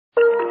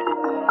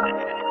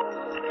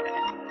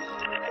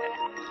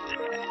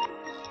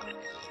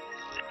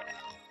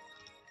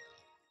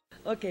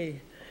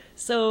Okay.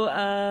 So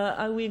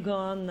I will go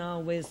on now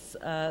with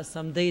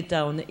some data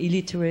on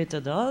illiterate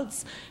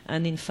adults.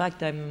 And in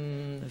fact,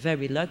 I'm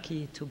very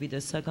lucky to be the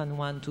second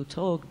one to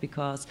talk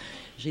because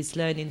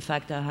Ghislaine, in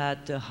fact, I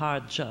had a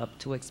hard job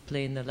to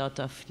explain a lot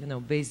of,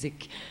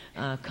 basic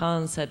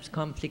concepts,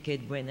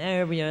 complicate brain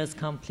areas,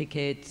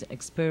 complicate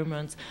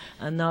experiments.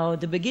 And now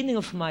the beginning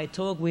of my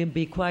talk will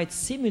be quite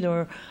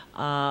similar,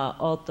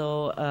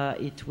 although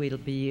it will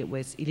be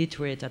with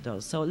illiterate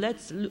adults. So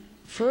let's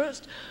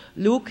first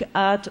look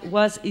at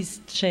what is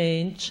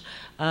changed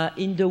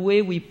in the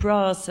way we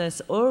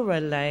process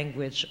oral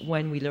language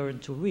when we learn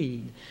to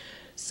read.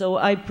 So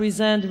I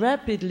present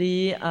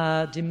rapidly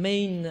the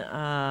main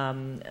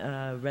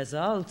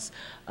results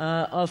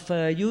of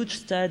a huge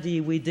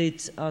study we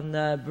did on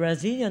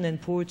Brazilian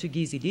and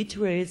Portuguese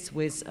illiterates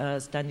with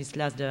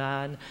Stanislas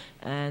Dehaene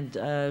and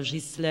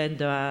Ghislaine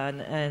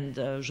Dehaene and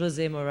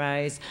José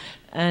Moraes,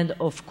 and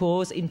of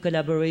course in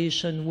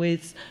collaboration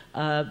with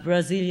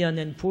Brazilian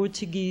and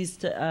Portuguese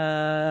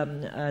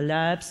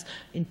labs,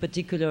 in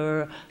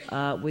particular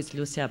with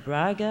Lucia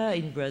Braga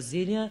in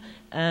Brasilia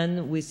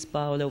and with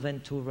Paulo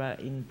Ventura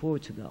in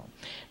Portugal.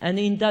 And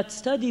in that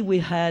study we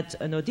had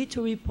an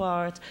auditory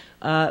part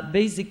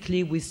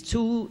basically with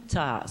two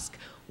tasks.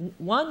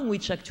 One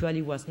which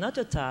actually was not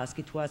a task,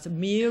 it was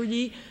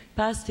merely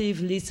passive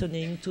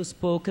listening to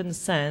spoken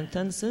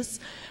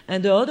sentences.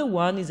 And the other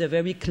one is a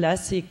very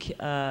classic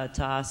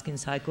task in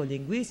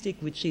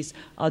psycholinguistics, which is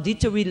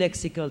auditory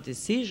lexical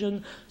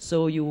decision.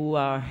 So you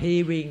are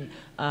hearing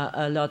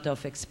a lot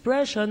of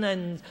expression,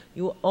 and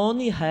you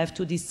only have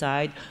to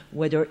decide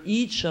whether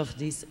each of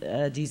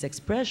these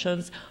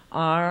expressions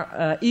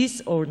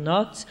is or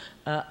not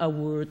a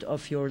word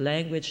of your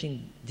language,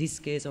 in this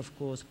case, of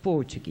course,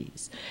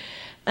 Portuguese.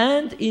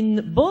 And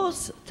in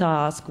both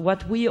tasks,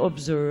 what we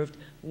observed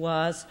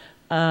was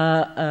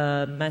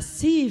a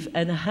massive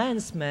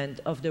enhancement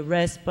of the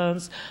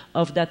response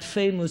of that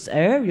famous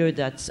area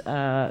that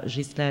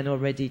Ghislaine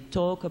already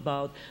talked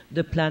about,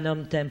 the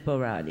planum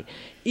temporale,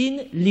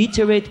 in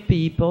literate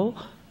people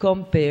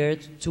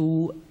compared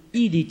to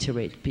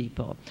illiterate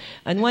people.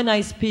 And when I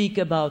speak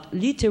about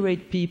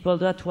literate people,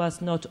 that was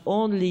not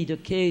only the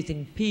case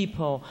in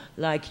people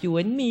like you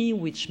and me,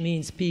 which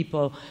means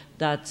people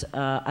that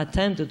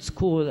attended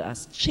school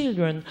as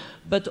children,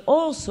 but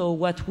also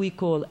what we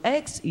call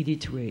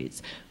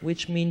ex-illiterates,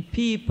 which mean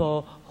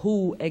people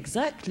who,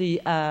 exactly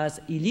as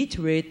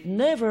illiterate,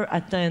 never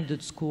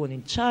attended school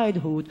in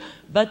childhood,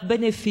 but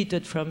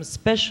benefited from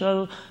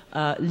special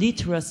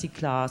literacy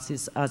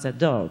classes as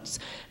adults.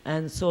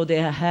 And so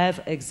they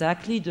have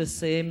exactly the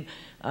same,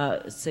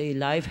 say,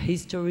 life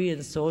history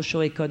and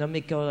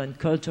socio-economical and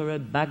cultural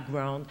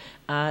background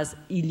as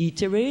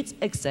illiterates,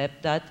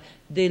 except that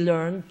they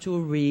learn to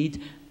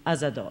read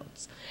as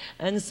adults.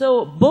 And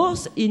so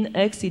both in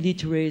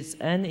ex-illiterates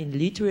and in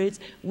literates,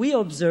 we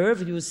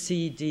observe, you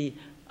see the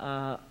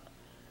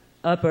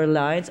upper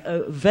lines,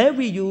 a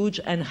very huge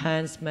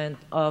enhancement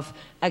of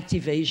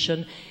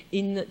activation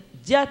in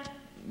that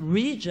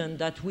region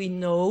that we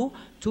know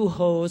to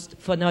host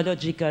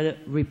phonological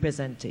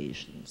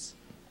representations.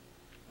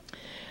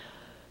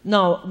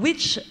 Now,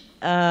 which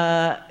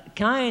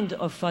kind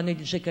of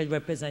phonological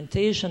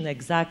representation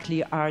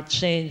exactly are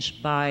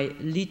changed by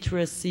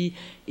literacy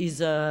is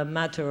a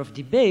matter of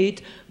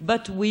debate,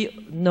 but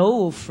we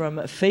know from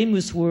a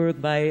famous work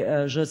by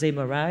José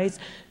Moraes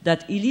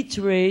that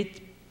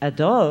illiterate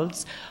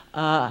adults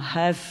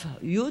have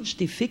huge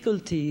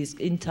difficulties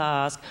in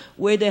tasks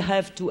where they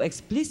have to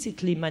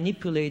explicitly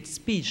manipulate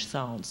speech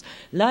sounds.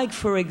 Like,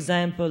 for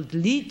example,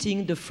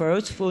 deleting the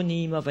first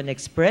phoneme of an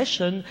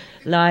expression,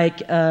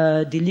 like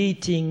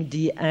deleting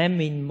the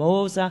M in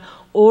Mosa,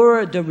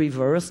 or the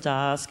reverse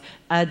task,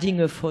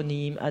 adding a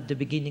phoneme at the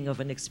beginning of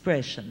an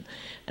expression.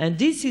 And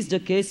this is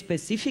the case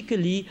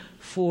specifically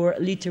for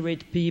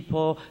literate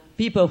people,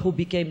 people who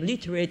became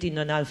literate in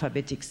an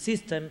alphabetic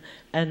system,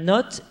 and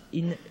not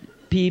in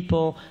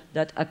people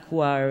that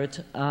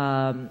acquired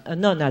a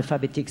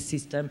non-alphabetic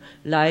system,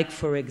 like,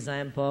 for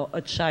example,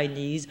 a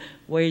Chinese,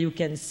 where you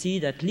can see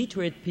that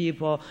literate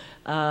people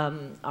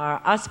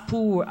are as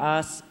poor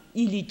as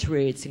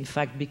illiterates, in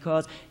fact,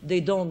 because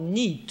they don't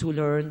need to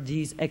learn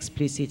these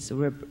explicit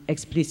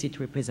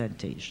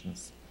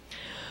representations.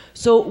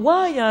 So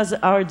why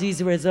are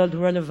these results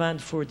relevant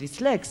for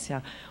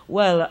dyslexia?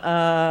 Well,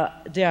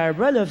 they are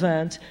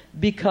relevant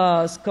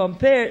because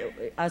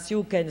as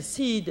you can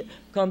see,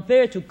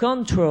 compared to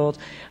controlled,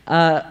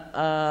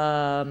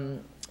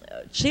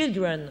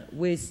 children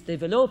with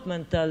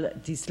developmental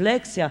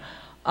dyslexia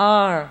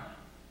are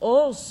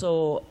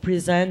also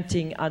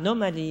presenting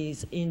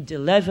anomalies in the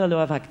level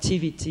of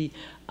activity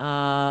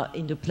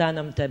in the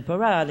planum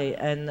temporale,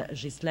 and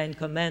Ghislaine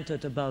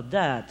commented about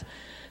that.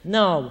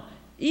 Now,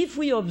 if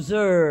we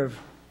observe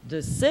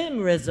the same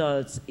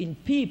results in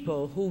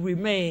people who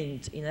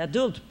remained, in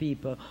adult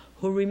people,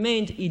 who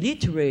remained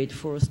illiterate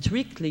for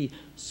strictly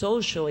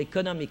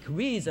socio-economic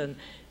reason,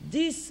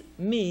 this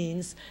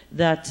means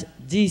that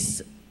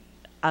this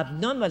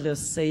abnormal,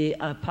 say,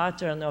 a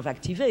pattern of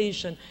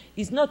activation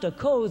is not a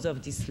cause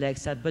of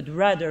dyslexia, but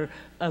rather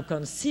a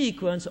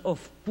consequence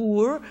of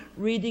poor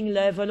reading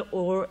level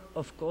or,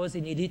 of course,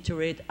 in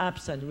illiterate,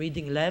 absent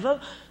reading level.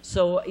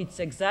 So it's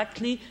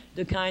exactly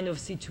the kind of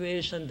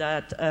situation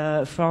that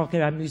Franck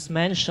Ramus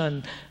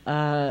mentioned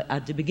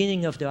at the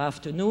beginning of the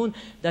afternoon,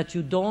 that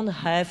you don't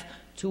have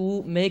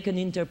to make an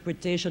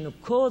interpretation, a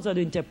causal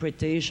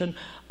interpretation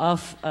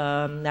of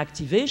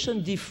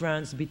activation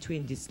difference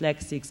between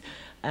dyslexics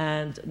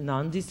and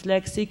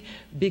non-dyslexic,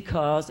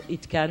 because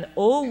it can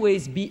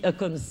always be a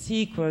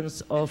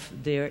consequence of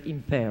their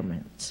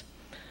impairment.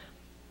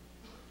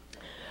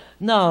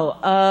 Now,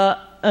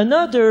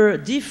 another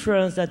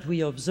difference that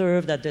we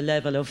observed at the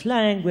level of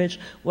language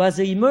was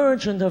the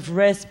emergence of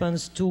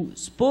response to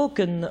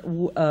spoken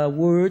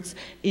words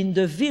in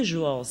the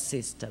visual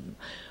system,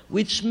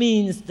 which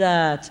means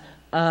that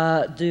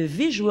the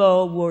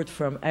visual word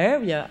from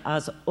area,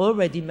 as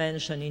already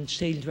mentioned in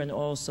children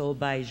also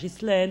by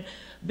Ghislaine,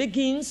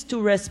 begins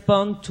to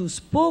respond to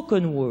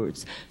spoken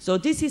words. So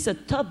this is a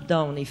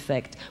top-down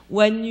effect.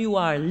 When you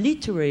are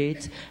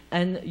literate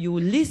and you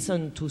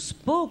listen to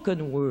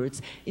spoken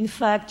words, in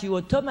fact, you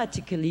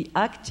automatically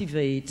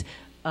activate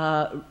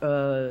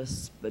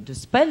the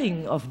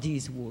spelling of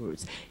these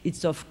words.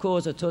 It's, of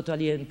course, a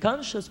totally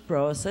unconscious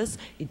process.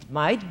 It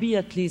might be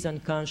at least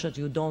unconscious.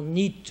 You don't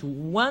need to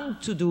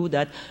want to do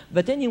that,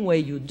 but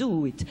anyway, you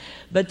do it.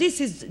 But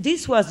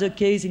this was the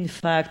case, in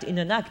fact, in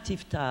an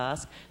active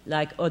task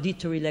like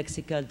auditory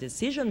lexical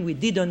decision. We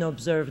didn't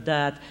observe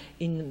that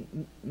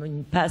in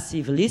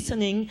passive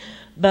listening,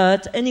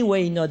 but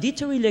anyway, in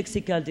auditory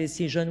lexical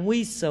decision,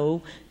 we saw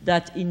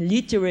that in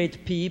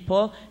literate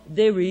people,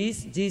 there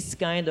is this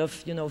kind of,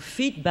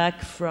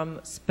 feedback from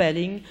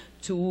spelling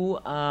to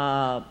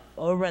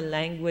oral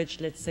language,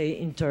 let's say,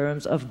 in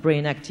terms of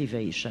brain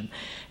activation.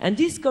 And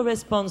this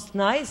corresponds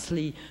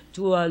nicely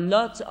to a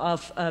lot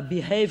of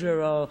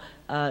behavioral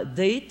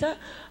data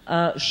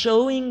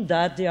showing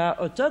that there are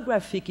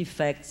orthographic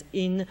effects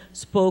in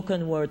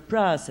spoken word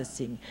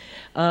processing,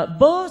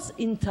 both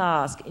in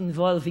tasks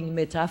involving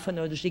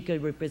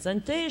metaphonological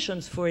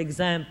representations. For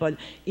example,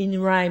 in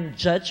rhyme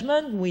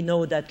judgment, we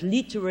know that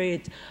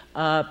literate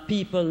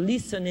people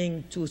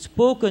listening to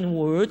spoken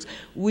words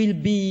will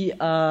be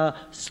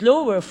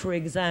slower, for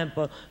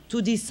example,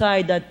 to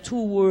decide that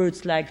two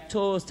words like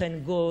toast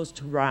and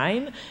ghost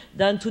rhyme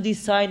than to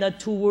decide that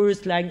two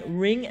words like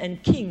ring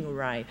and king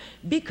rhyme,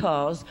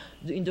 because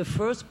in the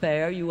first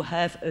pair you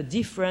have a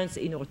difference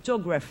in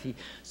orthography.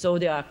 So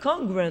they are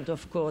congruent,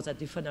 of course, at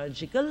the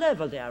phonological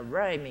level, they are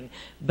rhyming,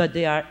 but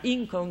they are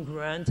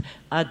incongruent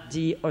at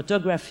the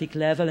orthographic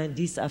level, and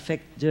this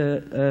affects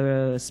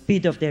the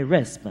speed of their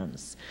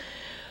response.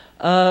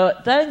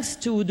 Thanks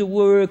to the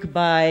work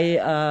by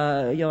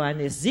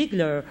Johannes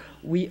Ziegler,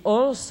 we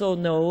also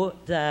know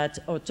that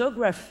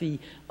orthographic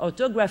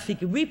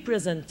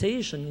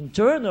representation,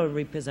 internal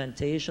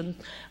representation,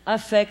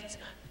 affects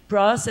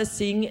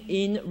processing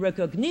in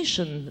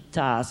recognition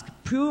tasks,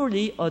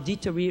 purely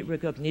auditory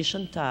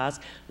recognition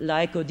tasks,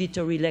 like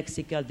auditory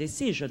lexical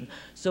decision.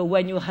 So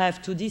when you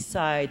have to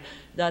decide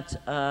that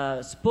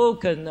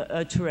spoken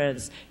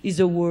utterance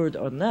is a word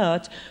or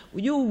not,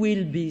 you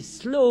will be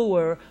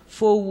slower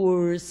for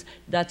words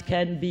that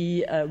can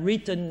be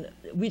written,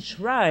 which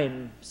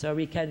rhyme,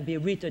 sorry, can be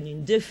written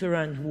in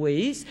different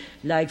ways,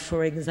 like,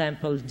 for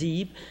example,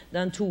 deep,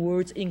 than to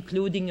words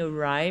including a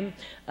rhyme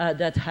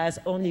that has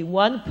only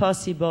one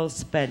possible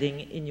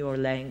spelling in your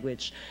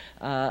language.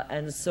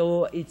 And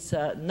so it's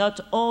not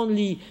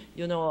only,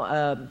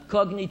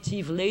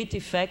 cognitive late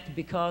effect,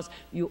 because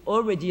you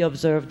already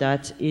observe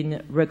that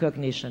in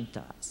recognition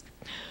tasks.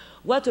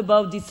 What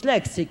about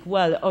dyslexic?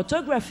 Well,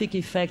 orthographic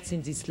effects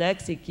in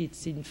dyslexic,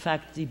 it's in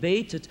fact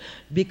debated,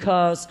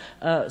 because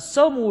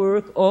some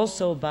work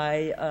also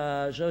by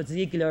Joe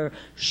Ziegler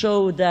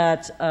show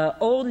that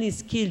only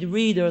skilled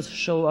readers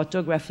show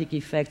orthographic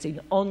effects in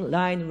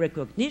online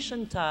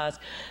recognition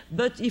tasks.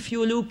 But if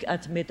you look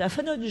at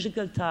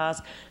metaphonological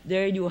tasks,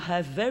 there you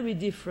have very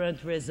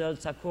different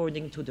results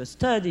according to the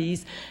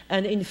studies.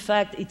 And in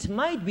fact, it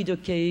might be the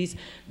case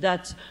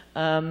that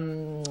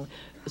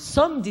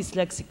some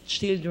dyslexic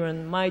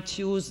children might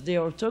use their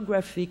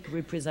orthographic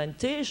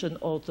representation,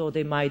 although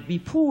they might be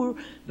poor,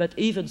 but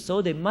even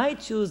so, they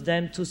might use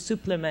them to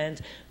supplement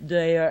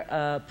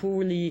their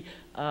poorly,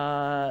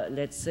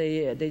 let's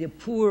say, their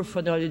poor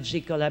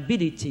phonological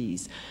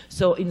abilities.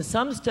 So in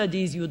some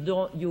studies,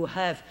 you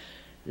have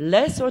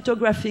less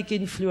orthographic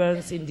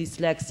influence in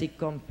dyslexic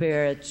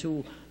compared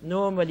to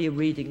normally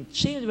reading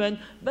children,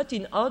 but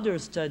in other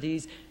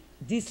studies,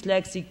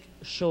 dyslexic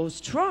shows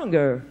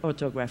stronger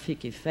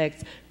orthographic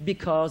effects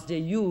because they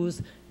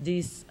use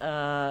this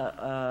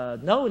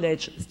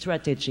knowledge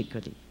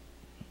strategically.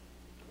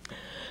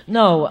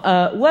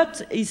 Now,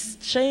 what is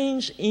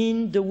changed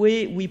in the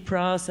way we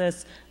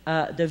process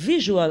the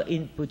visual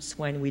inputs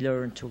when we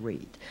learn to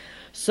read?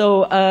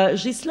 So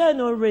Ghislaine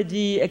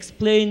already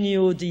explained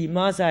you the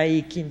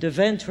mosaic in the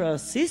ventral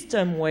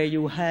system, where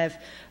you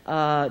have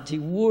the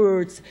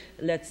words,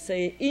 let's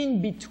say,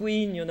 in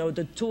between, you know,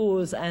 the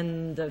toes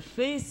and the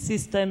face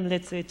system,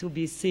 let's say, to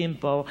be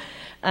simple,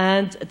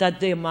 and that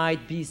there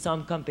might be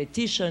some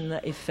competition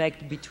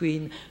effect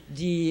between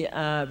the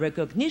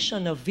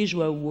recognition of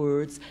visual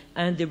words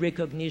and the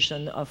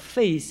recognition of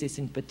faces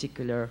in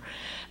particular.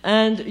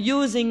 And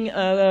using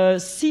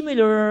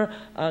similar,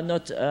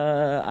 not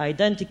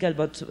identical,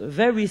 but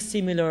very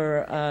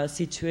similar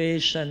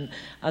situation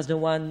as the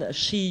one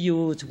she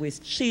used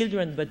with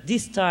children, but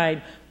this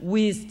time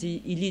with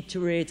the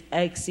illiterate,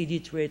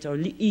 ex-illiterate, or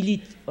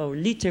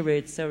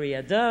literate, sorry,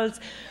 adults,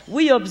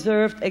 we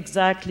observed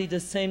exactly the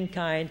same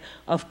kind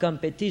of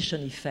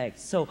competition effect.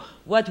 So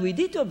what we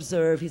did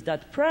observe is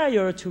that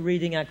prior to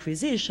reading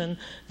acquisition,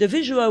 the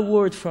visual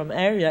word from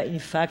area, in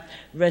fact,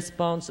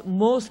 responds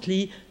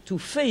mostly to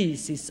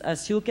faces.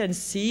 As you can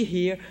see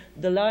here,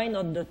 the line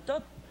on the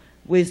top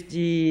with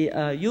the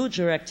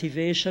user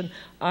activation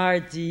are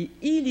the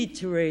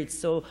illiterate.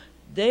 So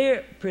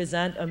they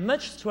present a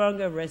much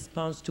stronger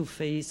response to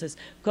faces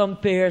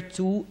compared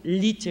to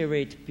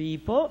literate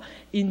people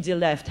in the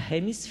left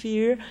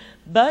hemisphere.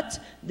 But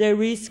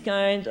there is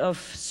kind of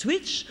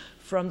switch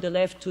from the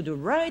left to the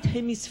right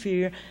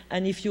hemisphere,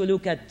 and if you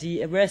look at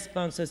the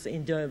responses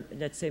in the,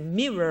 let's say,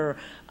 mirror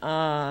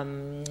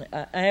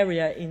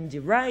area in the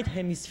right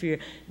hemisphere,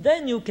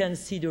 then you can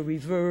see the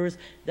reverse,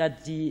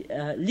 that the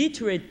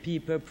literate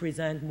people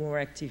present more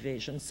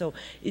activation. So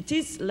it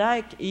is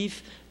like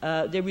if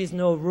there is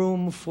no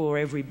room for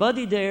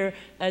everybody there,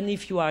 and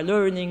if you are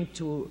learning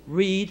to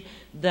read,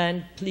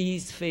 then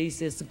please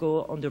faces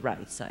go on the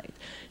right side.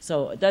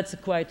 So that's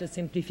quite a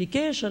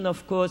simplification,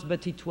 of course,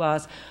 but it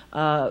was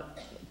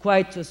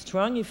quite a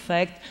strong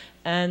effect,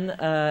 and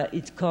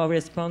it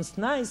corresponds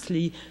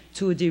nicely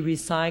to the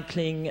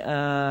recycling,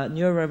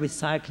 neural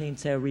recycling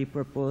theory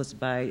proposed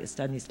by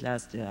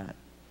Stanislas Dehaene.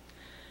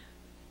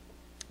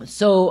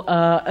 So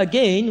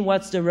again,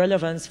 what's the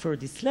relevance for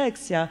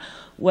dyslexia?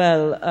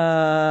 Well,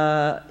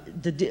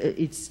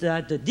 it's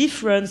that the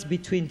difference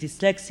between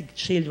dyslexic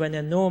children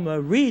and normal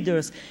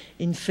readers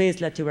in face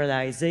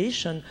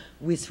lateralization,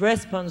 with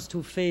response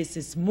to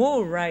faces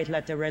more right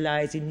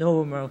lateralized in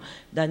normal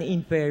than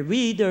impaired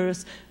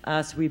readers,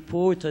 as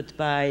reported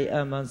by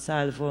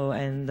Monsalvo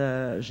and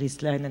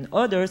Ghislaine and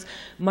others,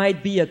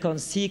 might be a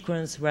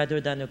consequence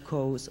rather than a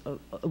cause of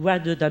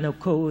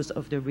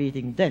the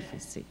reading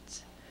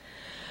deficit.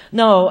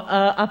 Now,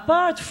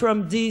 apart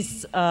from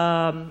this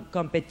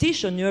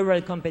competition,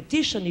 neural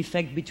competition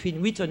effect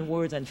between written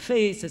words and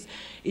faces,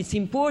 it's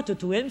important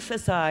to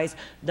emphasize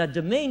that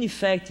the main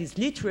effect is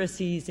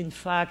literacy is in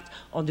fact,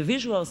 on the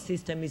visual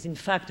system, is in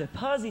fact a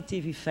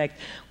positive effect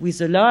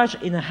with a large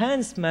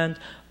enhancement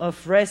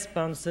of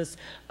responses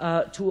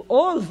to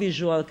all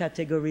visual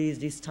categories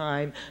this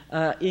time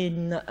at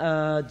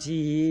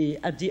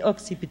the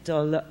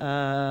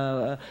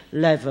occipital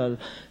level.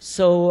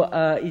 So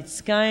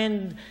it's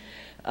kind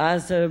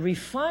as a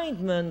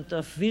refinement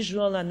of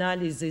visual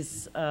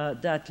analysis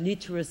that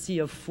literacy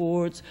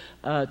affords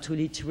to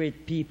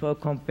literate people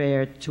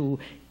compared to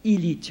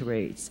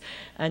illiterates.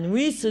 And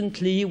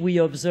recently we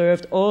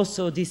observed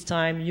also, this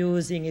time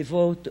using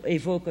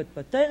evoked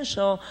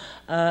potential,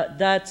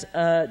 that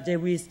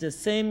there is the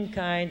same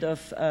kind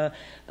of,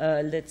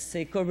 let's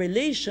say,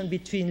 correlation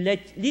between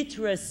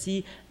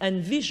literacy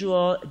and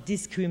visual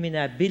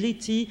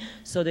discriminability,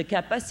 so the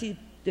capacity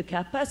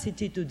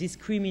to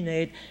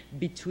discriminate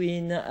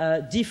between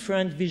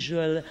different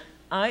visual,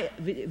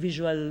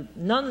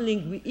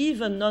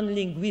 even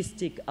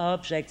non-linguistic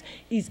objects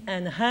is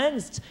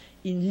enhanced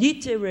in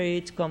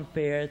literate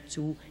compared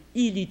to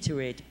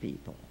illiterate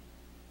people.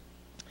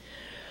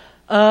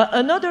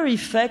 Another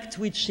effect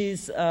which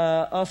is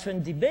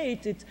often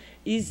debated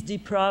is the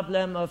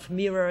problem of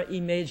mirror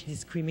image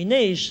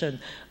discrimination,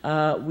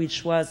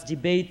 which was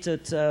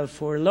debated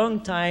for a long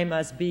time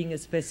as being a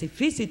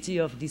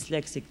specificity of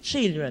dyslexic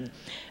children.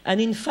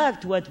 And in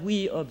fact, what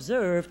we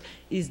observed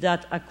is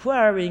that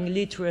acquiring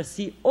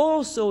literacy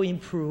also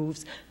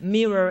improves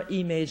mirror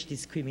image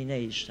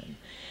discrimination.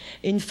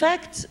 In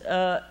fact,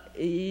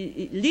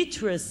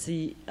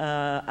 literacy,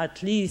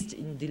 at least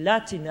in the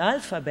Latin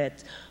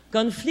alphabet,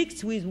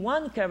 conflicts with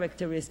one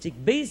characteristic,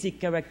 basic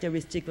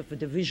characteristic of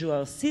the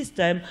visual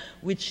system,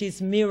 which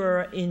is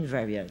mirror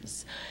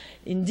invariance.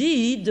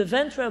 Indeed, the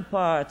ventral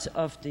part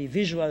of the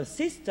visual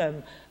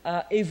system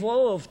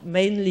evolved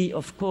mainly,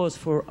 of course,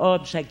 for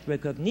object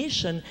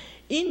recognition,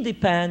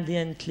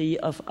 independently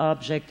of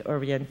object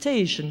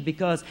orientation,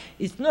 because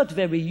it's not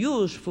very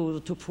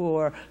useful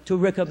to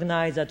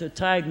recognize that a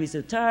tiger is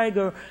a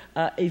tiger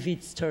if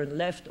it's turned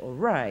left or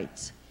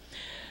right.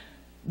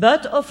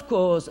 But, of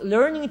course,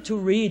 learning to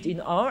read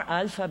in our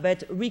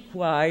alphabet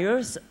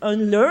requires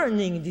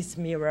unlearning this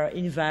mirror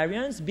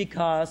invariance,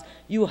 because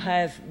you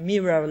have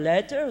mirror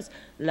letters,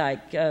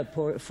 like,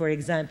 for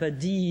example,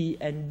 D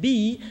and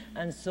B,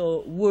 and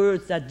so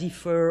words that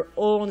differ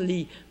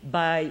only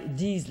by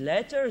these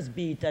letters,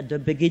 be it at the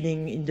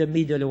beginning, in the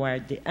middle, or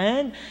at the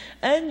end.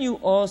 And you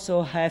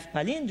also have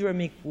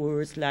palindromic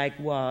words like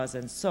was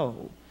and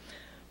so.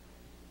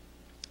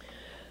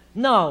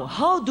 Now,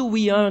 how do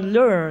we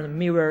unlearn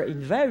mirror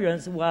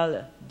invariance?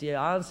 Well, the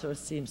answer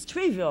seems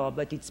trivial,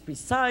 but it's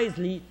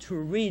precisely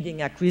through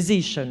reading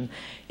acquisition.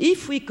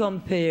 If we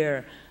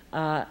compare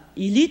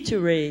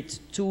illiterate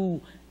to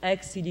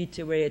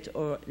ex-illiterate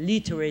or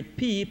literate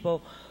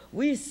people,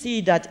 we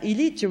see that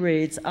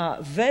illiterates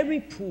are very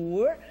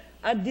poor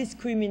at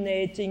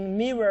discriminating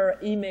mirror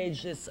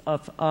images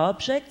of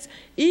objects,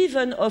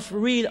 even of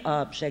real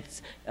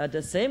objects.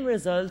 The same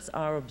results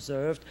are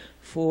observed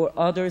for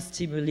other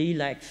stimuli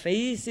like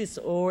faces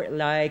or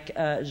like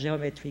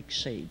geometric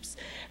shapes.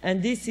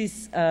 And this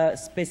is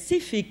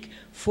specific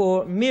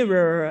for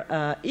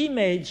mirror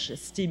image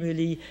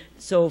stimuli.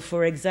 So,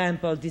 for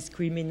example,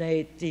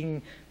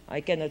 discriminating, I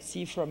cannot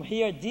see from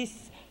here,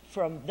 this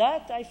from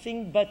that, I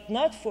think, but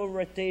not for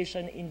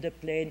rotation in the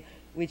plane,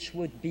 which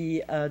would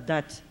be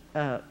that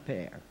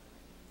pair.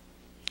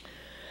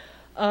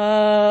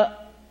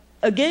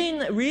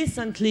 Again,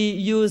 recently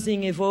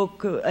using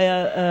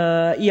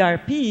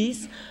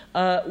ERPs,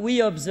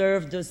 we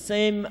observed the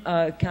same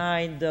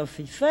kind of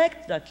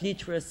effect, that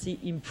literacy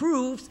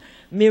improves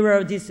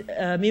mirror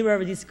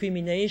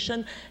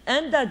discrimination,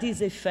 and that this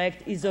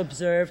effect is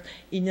observed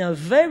in a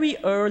very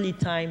early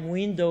time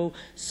window.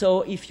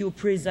 So if you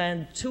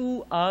present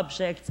two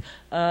objects,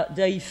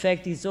 the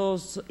effect is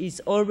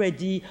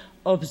already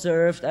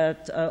observed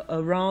at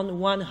around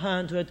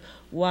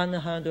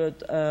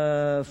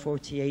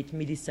 148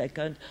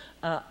 milliseconds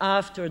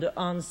after the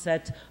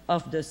onset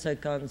of the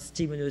second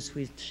stimulus,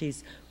 which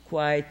is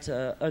quite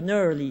an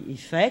early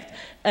effect.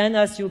 And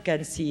as you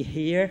can see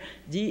here,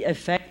 the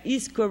effect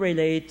is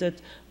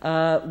correlated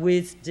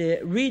with the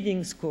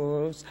reading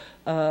scores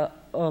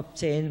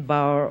obtained by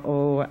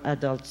our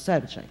adult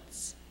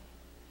subjects.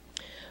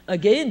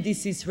 Again,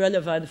 this is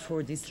relevant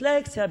for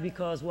dyslexia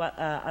because,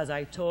 as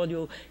I told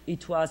you,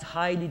 it was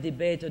highly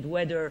debated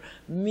whether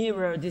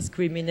mirror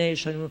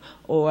discrimination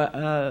or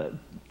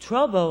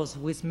troubles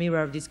with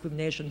mirror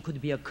discrimination could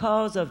be a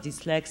cause of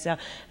dyslexia.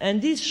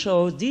 And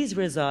these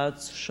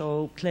results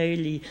show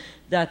clearly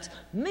that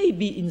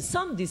maybe in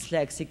some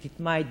dyslexic it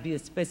might be a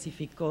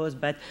specific cause,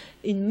 but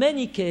in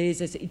many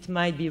cases it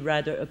might be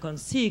rather a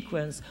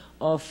consequence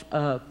of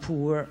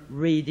poor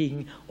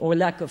reading or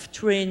lack of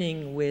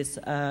training with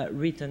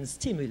written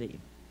stimuli.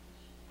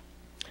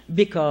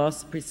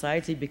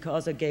 Precisely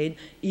because, again,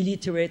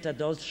 illiterate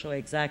adults show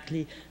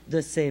exactly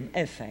the same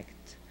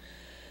effect.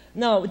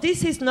 Now,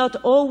 this is not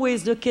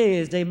always the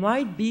case. There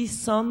might be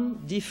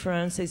some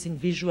differences in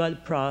visual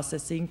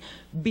processing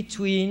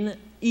between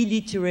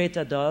illiterate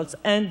adults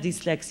and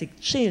dyslexic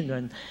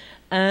children.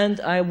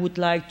 And I would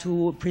like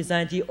to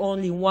present you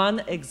only one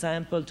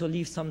example to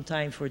leave some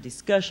time for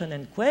discussion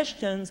and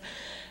questions.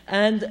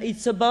 And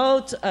it's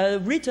about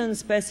written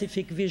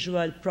specific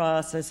visual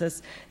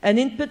processes, and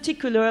in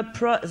particular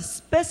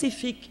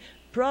specific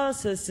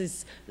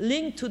processes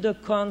linked to the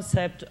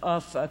concept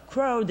of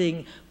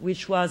crowding,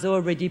 which was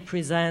already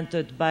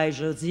presented by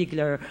Jo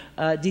Ziegler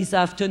this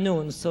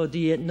afternoon. So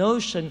the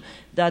notion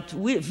that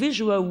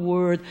visual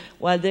words,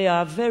 while they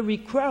are very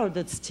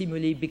crowded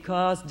stimuli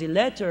because the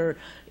letter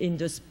in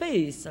the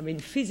space, I mean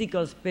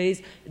physical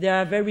space, they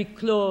are very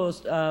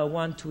close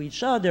one to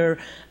each other.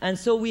 And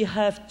so we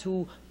have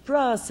to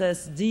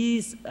process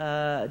these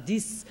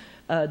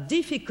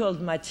difficult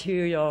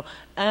material,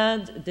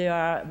 and there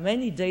are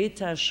many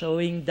data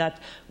showing that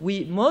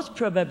we most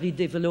probably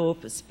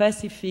develop a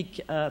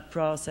specific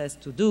process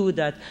to do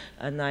that,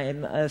 and I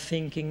am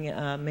thinking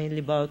mainly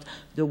about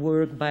the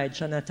work by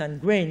Jonathan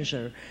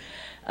Granger.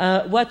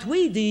 What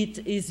we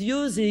did is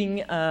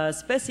using a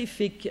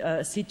specific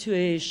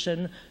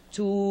situation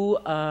to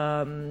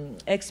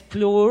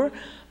explore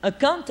a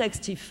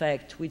context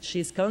effect which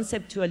is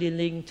conceptually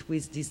linked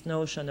with this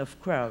notion of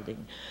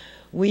crowding.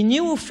 We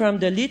knew from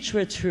the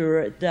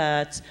literature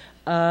that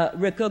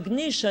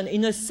recognition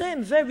in a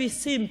very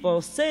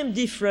simple,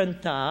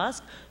 different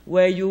task,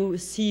 where you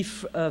see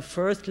a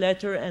first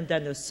letter and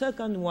then a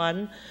second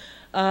one,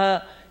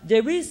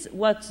 there is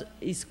what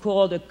is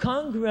called a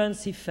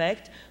congruence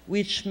effect,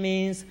 which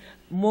means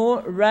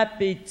more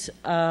rapid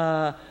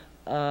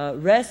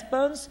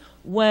response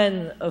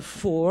when a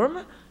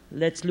form,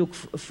 let's look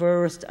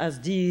first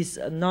at this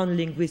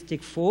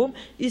non-linguistic form,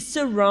 is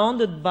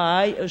surrounded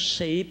by a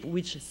shape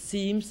which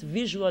seems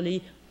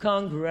visually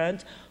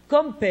congruent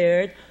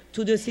compared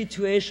to the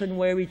situation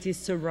where it is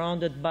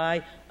surrounded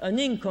by an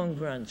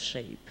incongruent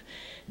shape.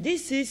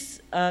 This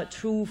is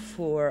true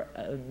for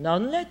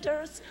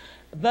non-letters,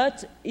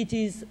 but it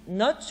is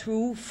not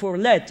true for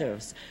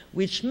letters,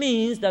 which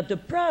means that the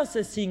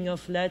processing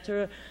of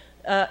letter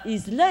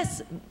is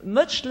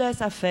much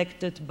less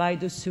affected by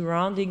the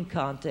surrounding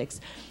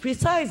context,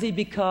 precisely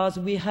because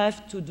we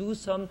have to do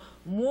some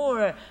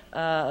more,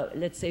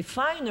 let's say,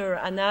 finer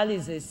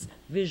analysis,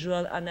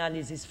 visual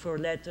analysis for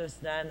letters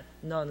than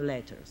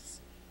non-letters.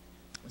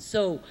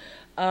 So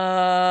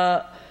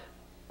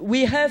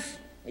we have,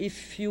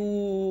 if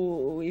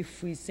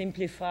we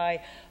simplify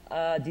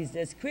this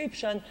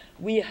description,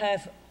 we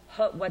have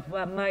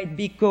what might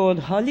be called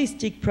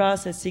holistic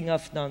processing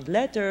of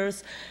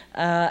non-letters,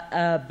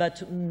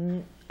 but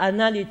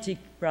analytic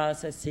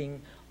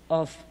processing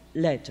of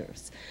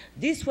letters.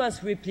 This was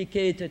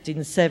replicated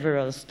in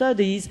several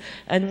studies,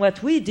 and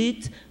what we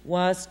did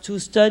was to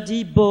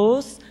study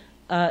both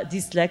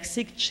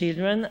dyslexic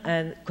children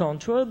and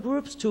control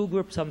groups, two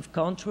groups of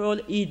control,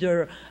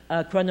 either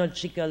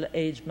chronological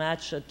age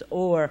matched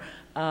or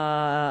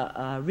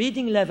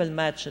reading level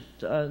matched,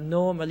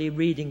 normally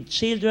reading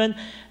children,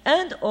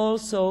 and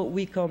also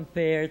we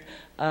compared,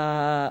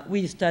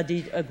 we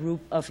studied a group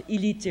of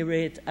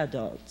illiterate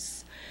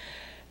adults.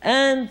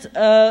 And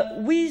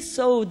we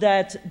saw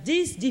that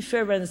this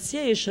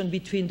differentiation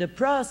between the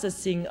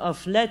processing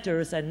of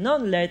letters and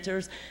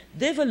non-letters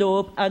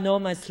develop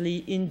enormously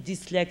in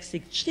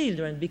dyslexic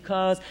children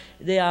because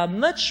they are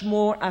much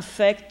more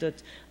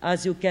affected.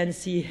 As you can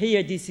see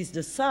here, this is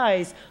the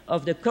size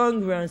of the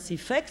congruence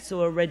effect,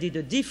 so already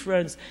the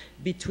difference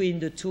between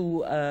the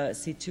two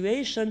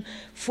situations.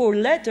 For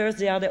letters,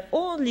 they are the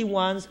only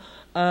ones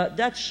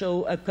that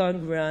show a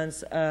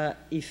congruence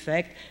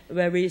effect,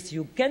 whereas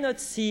you cannot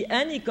see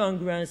any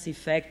congruence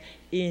effect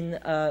in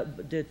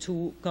the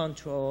two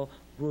control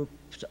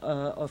groups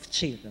of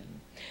children.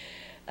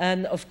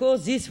 And of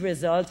course, this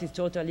result is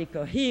totally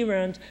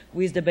coherent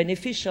with the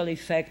beneficial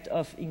effect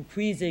of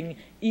increasing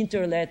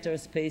interletter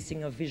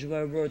spacing of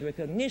visual word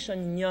recognition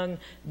in young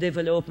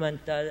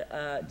developmental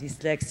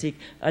dyslexic,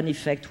 an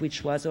effect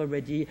which was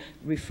already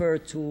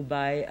referred to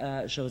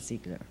by Joe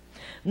Ziegler.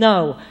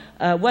 Now,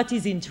 what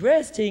is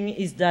interesting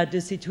is that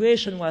the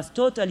situation was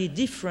totally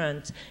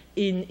different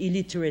in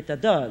illiterate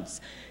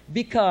adults,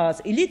 because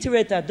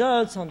illiterate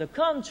adults, on the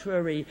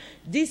contrary,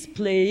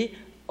 display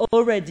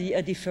already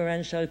a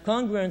differential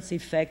congruence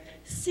effect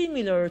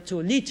similar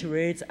to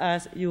literates.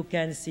 As you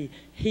can see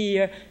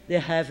here, they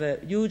have a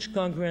huge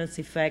congruence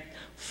effect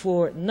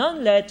for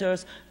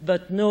non-letters,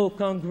 but no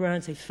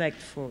congruence effect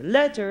for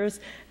letters,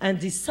 and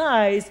the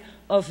size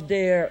of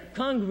their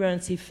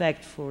congruence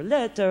effect for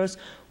letters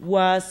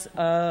was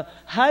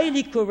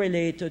highly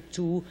correlated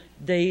to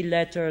their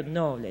letter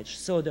knowledge.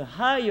 So the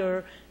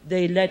higher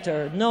their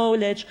letter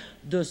knowledge,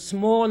 the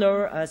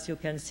smaller, as you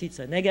can see, it's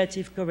a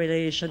negative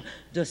correlation,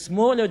 the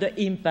smaller the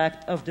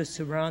impact of the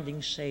surrounding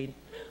shade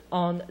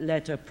on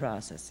letter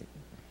processing.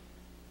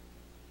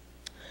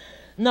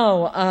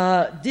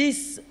 Now,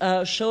 this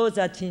shows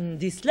that in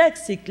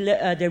dyslexic,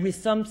 there is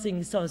some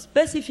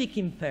specific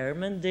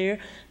impairment there.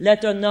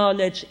 Letter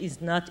knowledge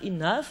is not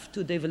enough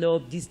to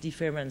develop this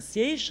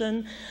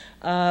differentiation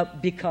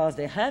because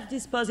they have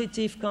this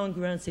positive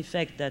congruence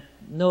effect that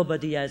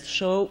nobody has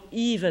shown,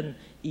 even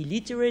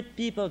illiterate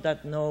people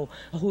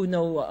who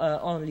know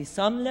only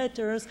some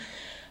letters.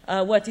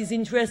 What is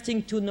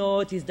interesting to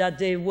note is that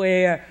they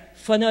were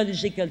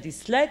phonological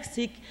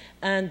dyslexic,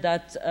 and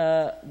that,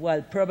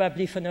 well,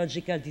 probably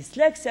phonological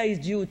dyslexia is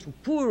due to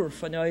poor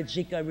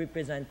phonological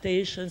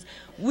representations,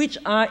 which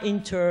are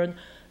in turn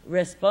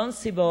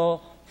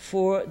responsible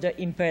for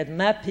the impaired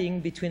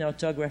mapping between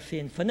orthography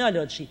and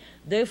phonology.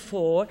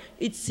 Therefore,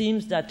 it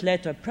seems that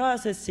letter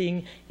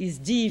processing is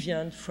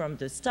deviant from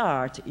the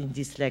start in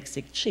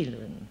dyslexic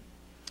children.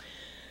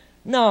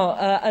 Now,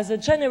 as a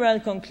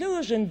general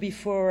conclusion,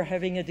 before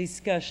having a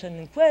discussion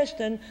and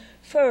question,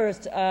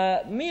 first,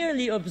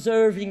 merely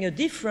observing a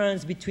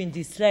difference between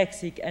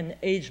dyslexic and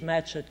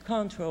age-matched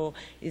control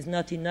is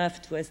not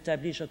enough to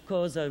establish a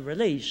causal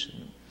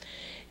relation.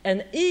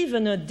 And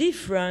even a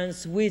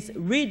difference with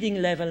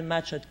reading level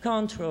matched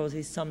controls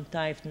is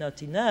sometimes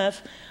not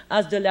enough,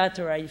 as the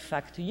latter are in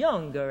fact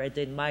younger, and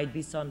there might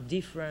be some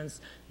difference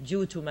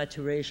due to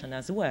maturation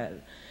as well.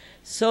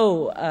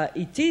 So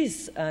it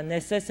is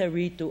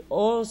necessary to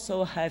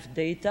also have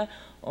data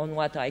on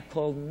what I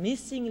call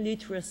missing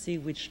literacy,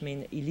 which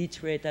means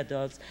illiterate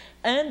adults,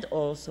 and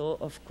also,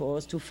 of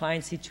course, to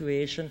find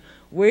situations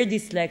where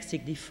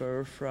dyslexic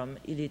differ from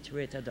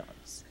illiterate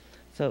adults.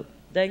 So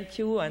thank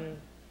you, and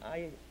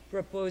I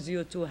propose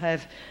you to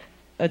have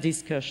a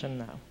discussion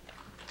now.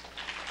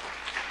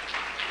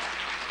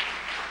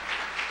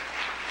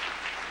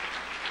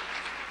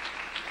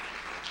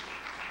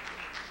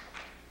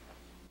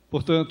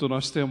 Portanto,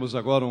 nós temos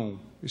agora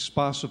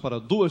espaço para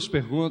duas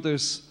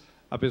perguntas.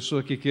 A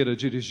pessoa que queira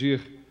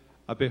dirigir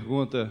a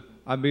pergunta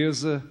à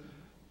mesa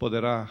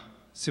poderá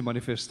se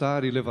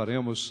manifestar e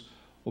levaremos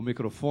o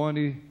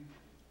microfone,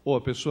 ou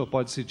a pessoa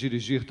pode se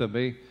dirigir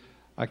também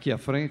aqui à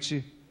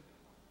frente.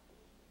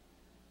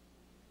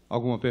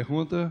 Alguma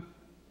pergunta?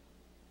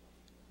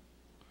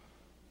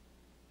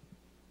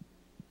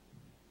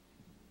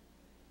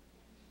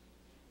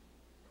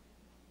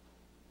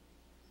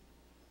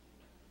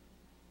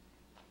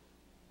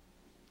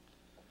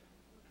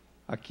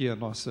 Aqui é a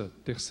nossa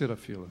terceira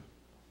fila,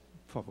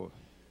 por favor.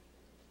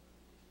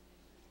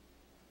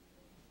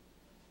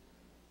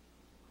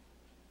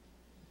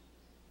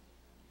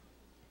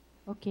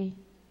 Okay.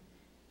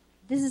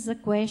 This is a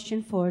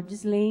question for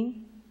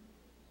Ghislaine,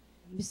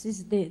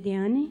 Mrs.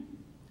 Deane.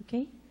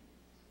 Okay.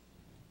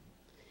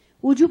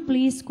 Would you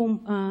please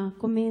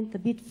comment a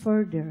bit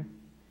further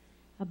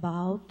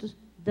about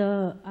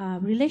the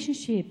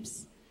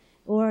relationships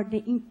or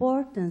the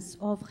importance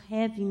of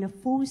having a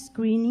full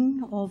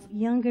screening of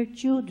younger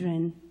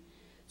children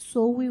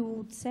So we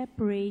would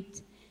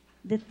separate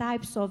the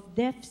types of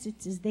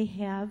deficits they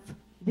have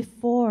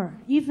before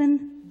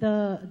even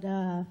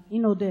the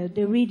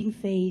reading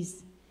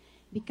phase,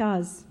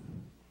 because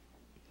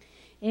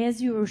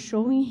as you are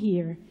showing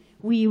here,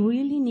 we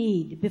really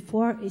need,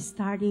 before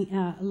starting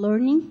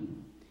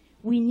learning,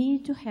 we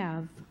need to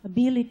have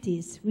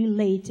abilities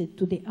related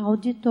to the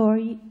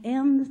auditory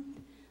and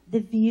the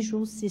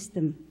visual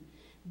system.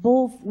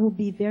 Both will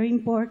be very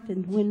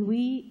important when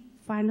we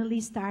finally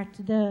start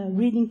the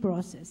reading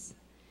process.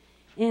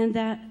 And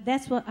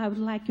that's what I would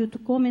like you to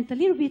comment a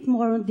little bit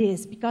more on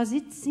this, because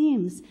it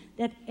seems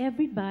that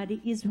everybody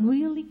is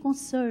really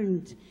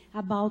concerned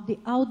about the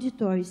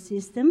auditory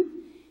system,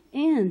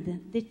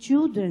 and the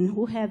children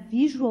who have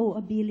visual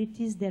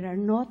abilities that are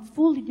not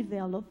fully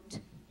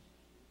developed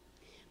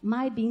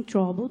might be in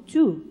trouble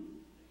too.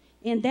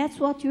 And that's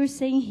what you're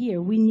saying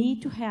here. We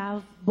need to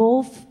have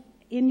both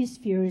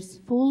hemispheres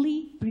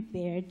fully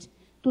prepared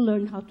to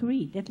learn how to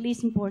read, at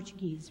least in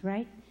Portuguese,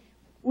 right?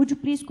 Would you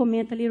please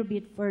comment a little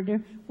bit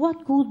further?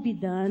 What could be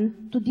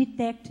done to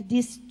detect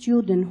these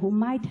children who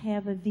might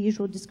have a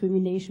visual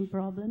discrimination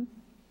problem?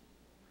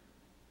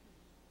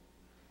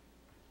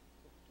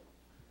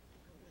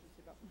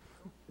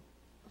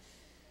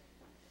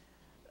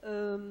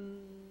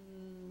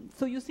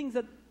 So you think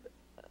that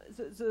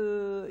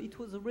it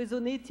was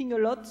resonating a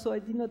lot, so I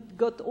did not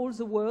got all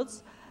the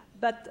words.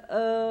 But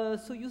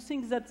so you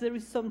think that there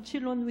is some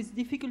children with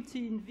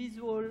difficulty in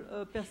visual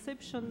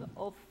perception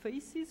of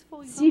faces,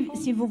 for example?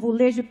 Si vous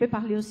voulez, je peux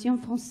parler aussi en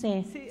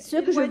français. Ce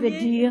que je veux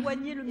dire...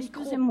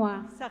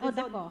 Excusez-moi. Oh,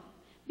 d'accord.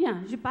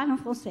 Bien, je parle en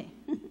français.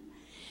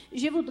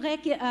 Je voudrais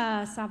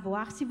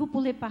savoir si vous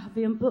pouvez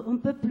parler un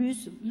peu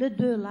plus, les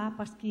deux là,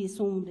 parce qu'ils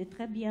sont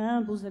très bien,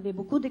 vous avez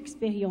beaucoup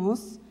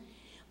d'expérience.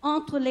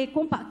 Entre les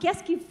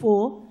qu'est-ce qu'il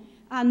faut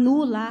à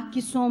nous là,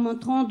 qui sommes en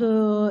train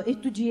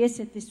d'étudier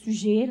ce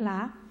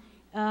sujet-là,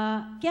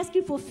 qu'est-ce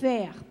qu'il faut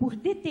faire pour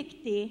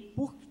détecter,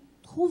 pour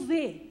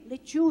trouver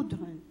les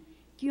children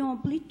qui ont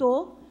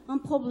plutôt un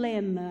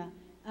problème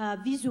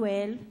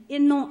visuel et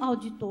non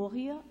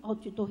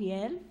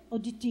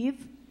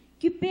auditif,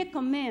 qui peut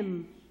quand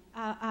même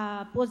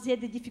poser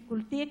des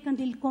difficultés quand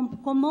ils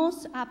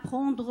commencent à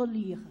apprendre à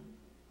lire.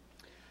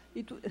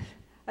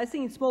 I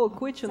think it's more a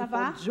question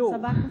for Joe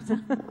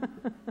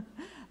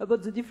about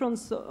the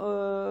difference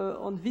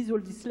on visual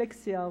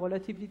dyslexia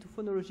relatively to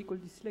phonological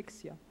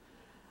dyslexia.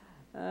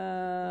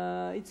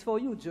 It's for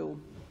you, Joe.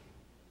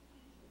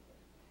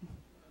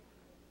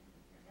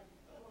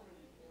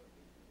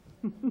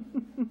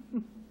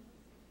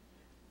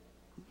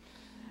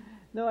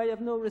 No, I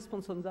have no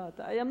response on that.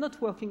 I am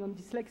not working on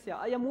dyslexia.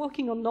 I am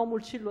working on normal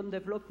children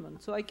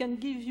development. So I can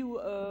give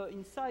you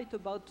insight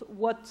about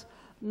what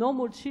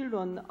normal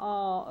children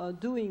are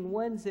doing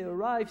when they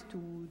arrive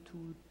to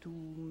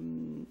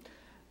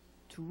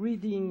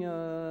reading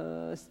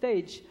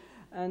stage.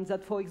 And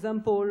that, for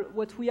example,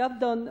 what we have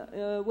done,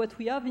 what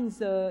we have in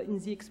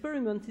the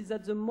experiment is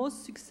that the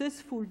most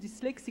successful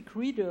dyslexic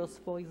readers,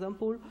 for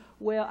example,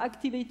 were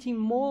activating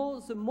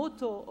more the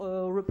motor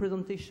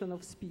representation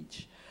of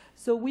speech.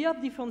 So we have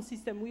different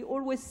systems. We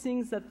always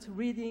think that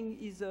reading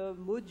is a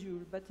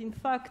module, but in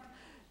fact,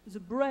 the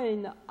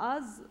brain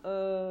has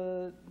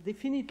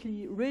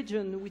definitely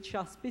regions which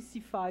are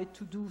specified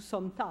to do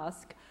some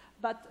task,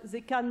 but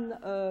they can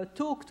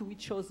talk to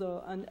each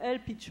other and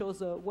help each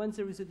other when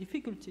there is a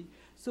difficulty.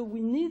 So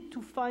we need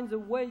to find a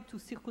way to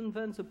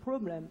circumvent the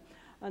problem.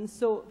 And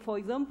so, for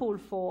example,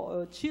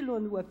 for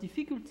children who have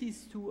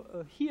difficulties to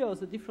hear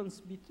the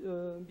difference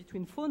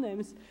between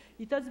phonemes,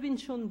 it has been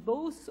shown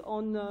both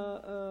on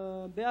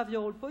a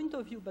behavioral point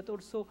of view, but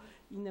also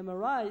in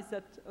MRIs,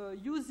 that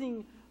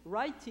using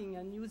writing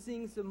and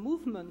using the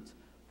movement,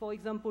 for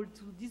example,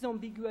 to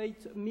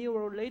disambiguate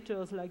mirror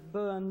letters like B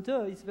and D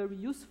is very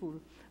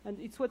useful. And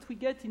it's what we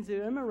get in the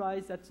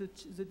MRIs, that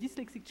the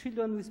dyslexic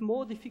children with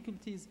more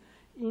difficulties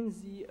in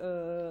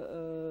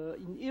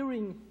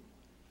hearing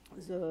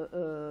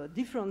the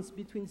difference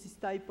between this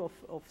type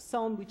of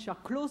sound, which are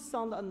closed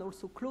sound and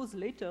also closed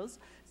letters,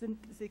 then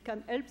they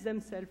can help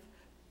themselves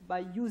by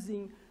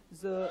using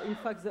in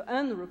fact, the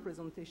N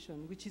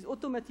representation, which is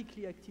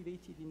automatically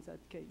activated in that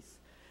case.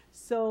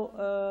 So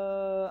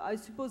I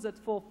suppose that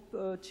for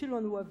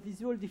children who have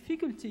visual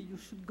difficulty, you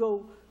should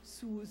go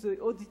through the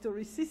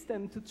auditory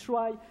system to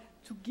try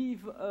to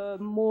give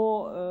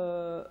more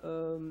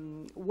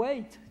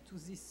weight to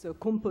this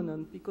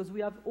component, because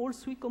we have all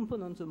three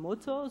components, the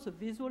motor, the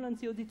visual, and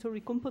the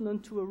auditory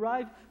component, to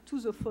arrive to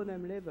the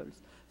phoneme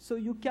levels. So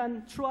you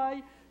can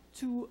try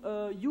to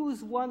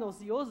use one or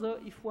the other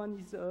if one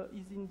is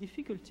in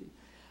difficulty.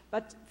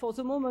 But for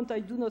the moment, I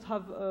do not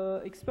have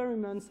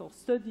experiments or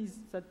studies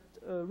that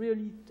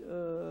really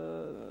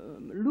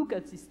look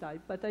at this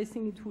type, but I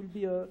think it will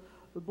be a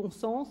bon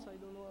sens, I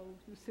don't know how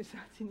you say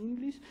that in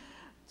English,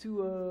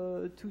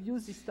 to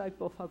use this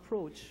type of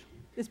approach.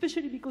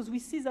 Especially because we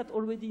see that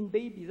already in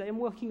babies. I am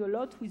working a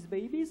lot with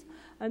babies,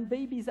 and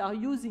babies are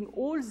using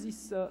all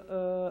these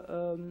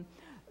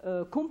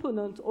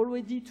component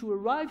already to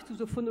arrive to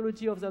the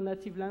phonology of their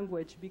native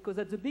language, because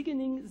at the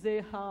beginning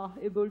they are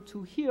able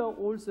to hear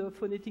all the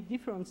phonetic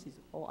differences,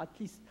 or at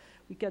least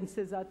we can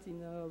say that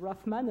in a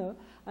rough manner,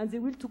 and they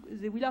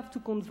will have to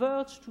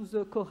converge to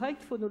the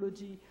correct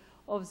phonology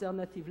of their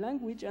native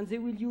language, and they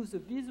will use the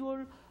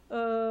visual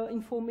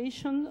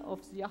information of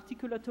the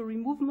articulatory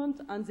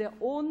movement and their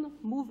own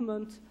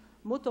movement,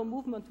 motor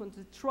movement, when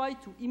they try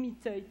to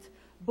imitate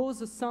both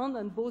the sound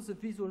and both the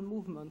visual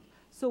movement.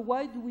 So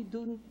why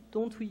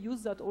don't we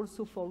use that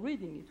also for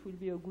reading? It will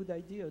be a good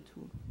idea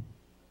too.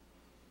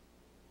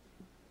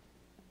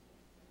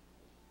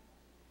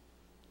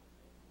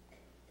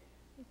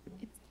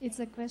 It's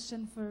a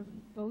question for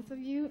both of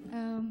you.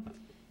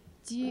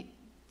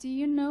 Do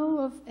you know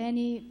of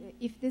any,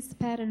 if this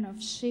pattern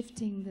of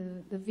shifting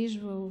the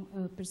visual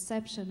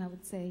perception, I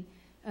would say,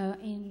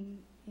 in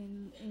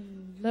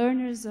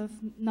learners of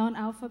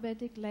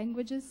non-alphabetic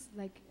languages,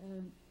 like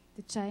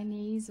the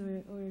Chinese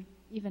or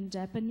even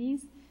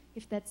Japanese,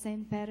 if that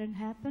same pattern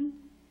happened,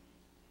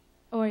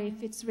 or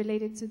if it's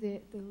related to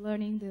the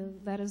learning the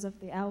letters of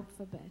the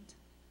alphabet?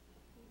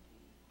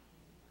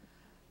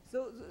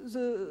 So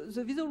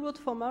the visual word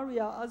form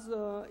area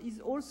is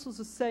also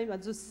the same,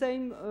 at the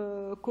same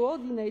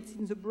coordinates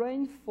in the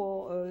brain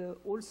for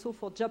also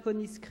for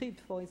Japanese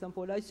script, for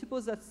example. I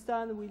suppose that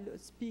Stan will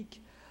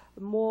speak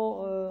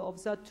more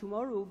of that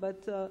tomorrow,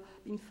 but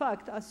in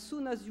fact, as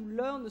soon as you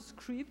learn a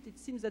script, it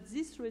seems that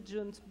this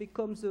region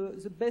becomes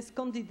the best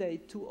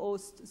candidate to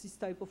host this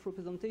type of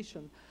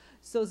representation.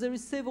 So there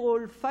is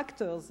several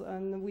factors,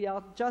 and we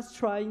are just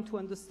trying to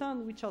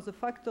understand which are the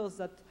factors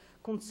that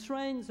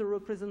constrain the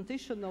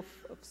representation of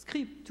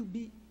script to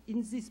be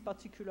in this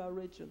particular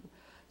region.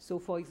 So,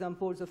 for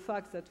example, the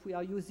fact that we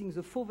are using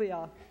the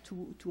fovea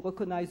to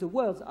recognize the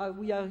words,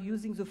 we are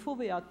using the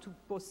fovea to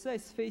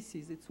process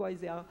faces. It's why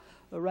they are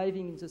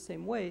arriving in the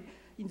same way,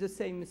 in the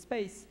same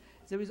space.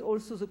 There is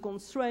also the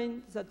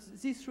constraint that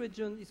this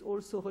region is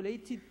also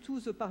related to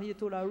the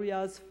parietal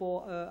areas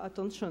for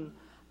attention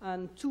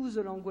and to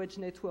the language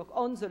network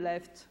on the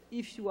left,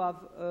 if you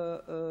have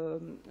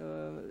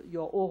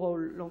your oral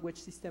language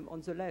system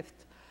on the left.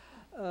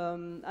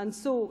 And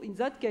so in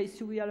that case,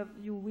 you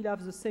will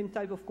have the same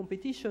type of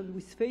competition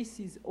with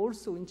faces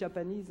also in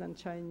Japanese and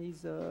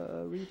Chinese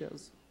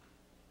readers.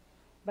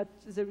 But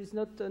there is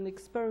not an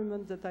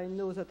experiment that I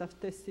know that have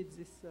tested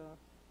this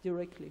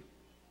directly.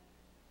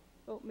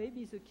 Oh,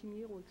 maybe the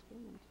Kimiro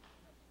experiment.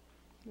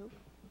 No?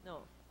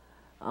 No.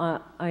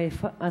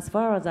 As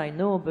far as I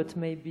know, but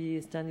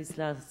maybe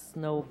Stanislas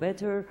knows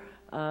better,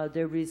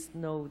 there is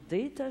no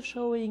data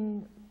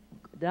showing,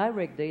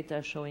 direct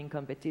data showing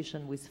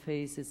competition with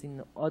faces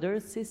in other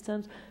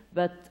systems,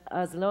 but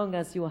as long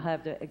as you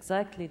have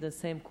exactly the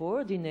same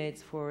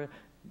coordinates for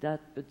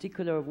that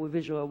particular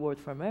visual word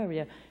form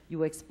area,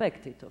 you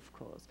expect it, of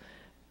course.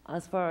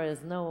 As far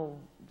as now,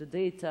 the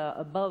data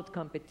about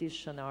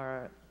competition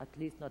are at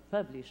least not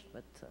published,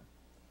 but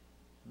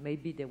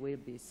maybe they will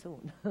be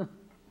soon.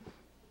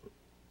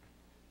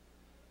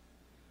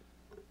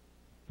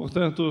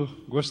 Portanto,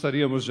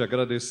 gostaríamos de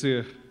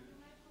agradecer.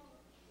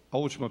 A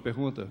última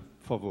pergunta,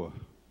 por favor.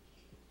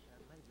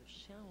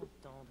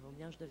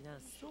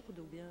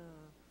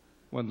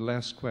 One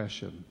last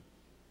question.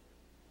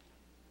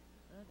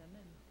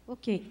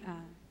 Okay.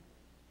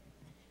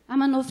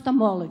 I'm an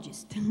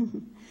ophthalmologist,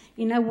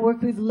 and I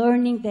work with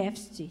learning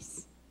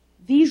deficits,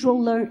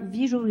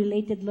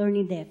 visual-related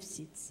learning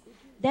deficits.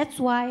 That's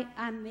why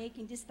I'm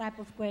making this type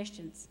of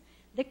questions.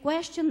 The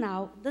question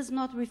now does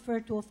not refer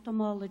to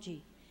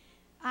ophthalmology.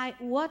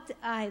 What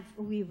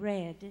we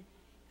read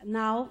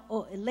now,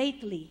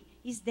 lately,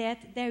 is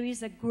that there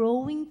is a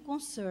growing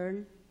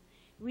concern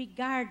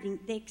regarding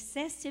the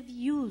excessive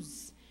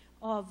use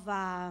of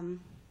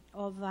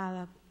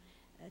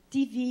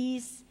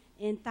TVs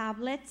and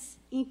tablets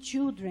in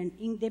children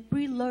in the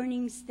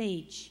pre-learning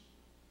stage.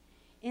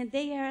 And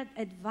they are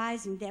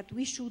advising that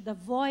we should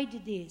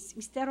avoid this.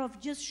 Instead of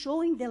just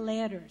showing the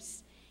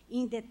letters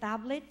in the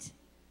tablet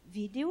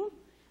video,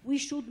 we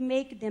should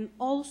make them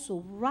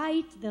also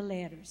write the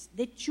letters.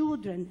 The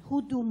children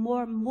who do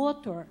more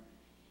motor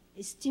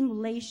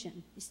stimulus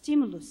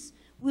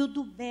will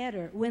do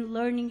better when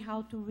learning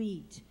how to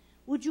read.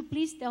 Would you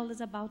please tell us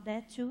about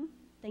that too?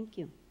 Thank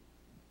you.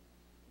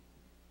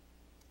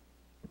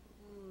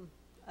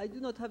 I do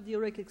not have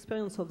direct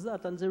experience of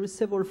that, and there are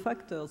several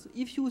factors.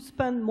 If you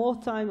spend more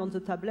time on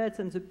the tablets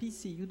and the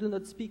PC, you do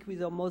not speak with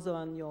your mother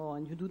and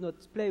you do not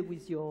play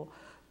with your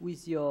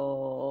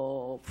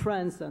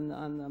friends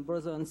and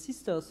brothers and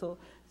sisters, so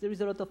there is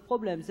a lot of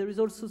problems. There is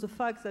also the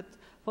fact that,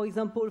 for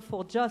example,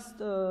 for just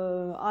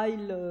myopy,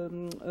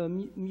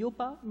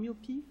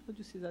 how do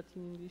you say that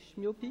in English?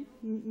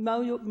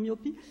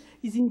 Myopy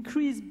is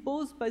increased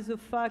both by the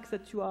fact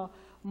that you are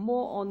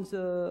more on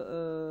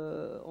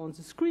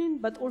the screen,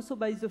 but also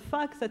by the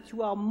fact that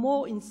you are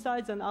more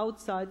inside than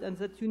outside, and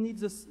that you need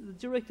the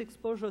direct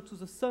exposure to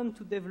the sun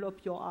to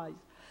develop your eyes.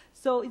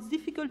 So it's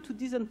difficult to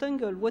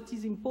disentangle what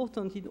is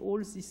important in all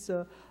these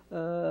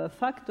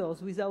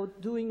factors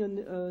without doing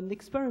an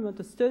experiment,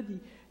 a study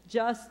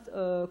just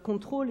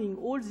controlling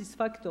all these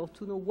factors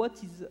to know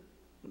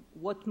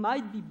what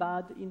might be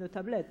bad in a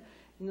tablet.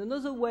 In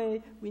another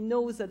way, we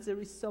know that there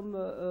is some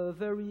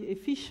very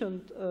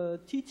efficient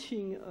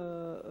teaching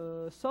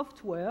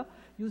software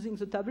using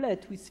the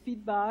tablet with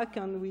feedback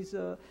and with,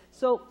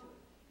 so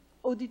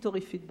auditory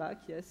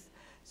feedback, yes.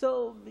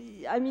 So,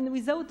 I mean,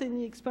 without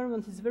any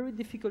experiment, it's very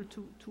difficult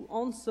to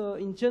answer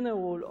in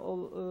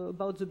general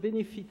about the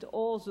benefit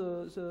or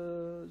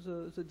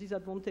the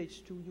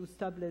disadvantage to use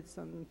tablets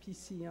and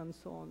PC and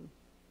so on.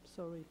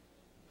 Sorry.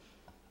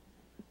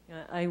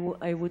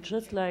 I would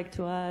just like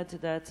to add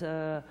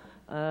that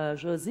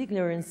Jo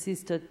Ziegler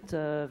insisted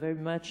very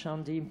much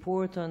on the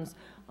importance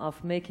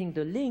of making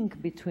the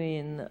link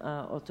between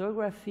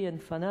orthography and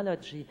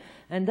phonology.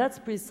 And that's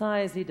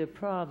precisely the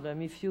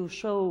problem. If you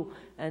show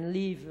and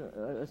leave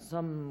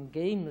some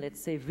game,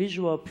 let's say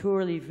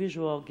purely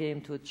visual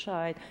game to a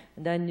child,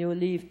 and then you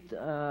leave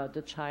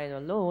the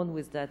child alone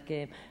with that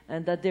game,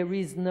 and that there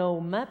is no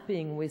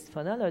mapping with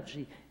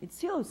phonology,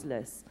 it's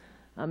useless.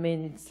 I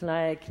mean, it's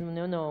like, you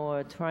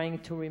know, trying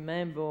to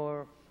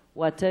remember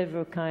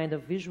whatever kind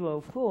of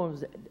visual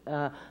forms,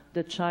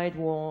 the child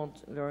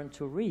won't learn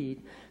to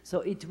read.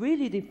 So it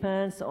really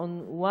depends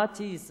on what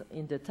is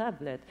in the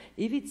tablet.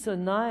 If it's a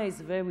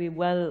nice, very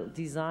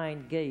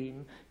well-designed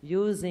game,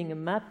 using a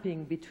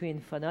mapping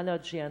between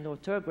phonology and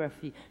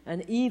orthography,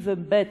 and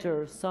even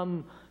better,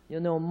 some,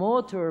 you know,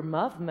 motor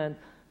movement,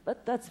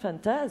 but that's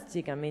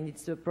fantastic. I mean,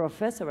 it's the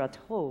professor at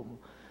home.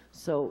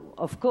 So,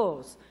 of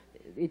course,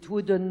 it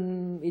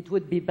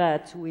would be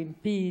bad to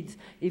impede,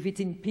 if it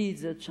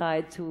impedes a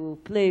child to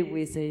play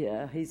with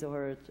his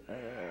or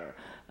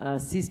her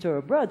sister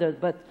or brother,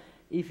 but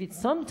if it's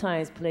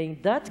sometimes playing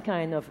that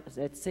kind of,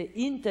 let's say,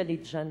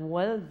 intelligent,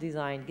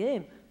 well-designed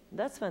game,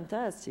 that's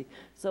fantastic.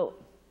 So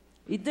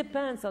it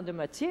depends on the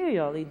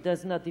material, it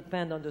does not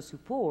depend on the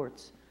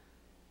support.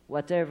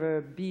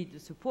 Whatever be the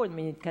support, I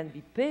mean, it can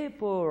be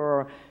paper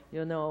or,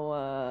 you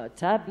know,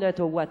 tablet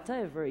or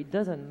whatever, it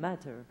doesn't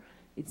matter.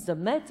 It's the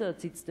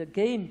method, it's the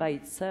game by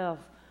itself,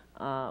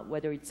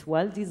 whether it's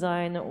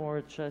well-designed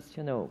or just,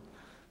 you know,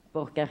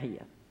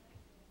 porcaria.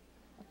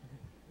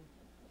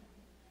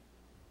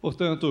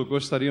 Portanto,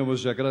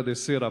 gostaríamos de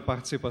agradecer a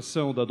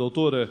participação da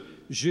doutora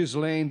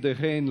Ghislaine de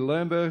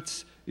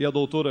Rijn-Lamberts e a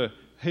doutora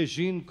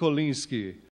Régine Kolinsky.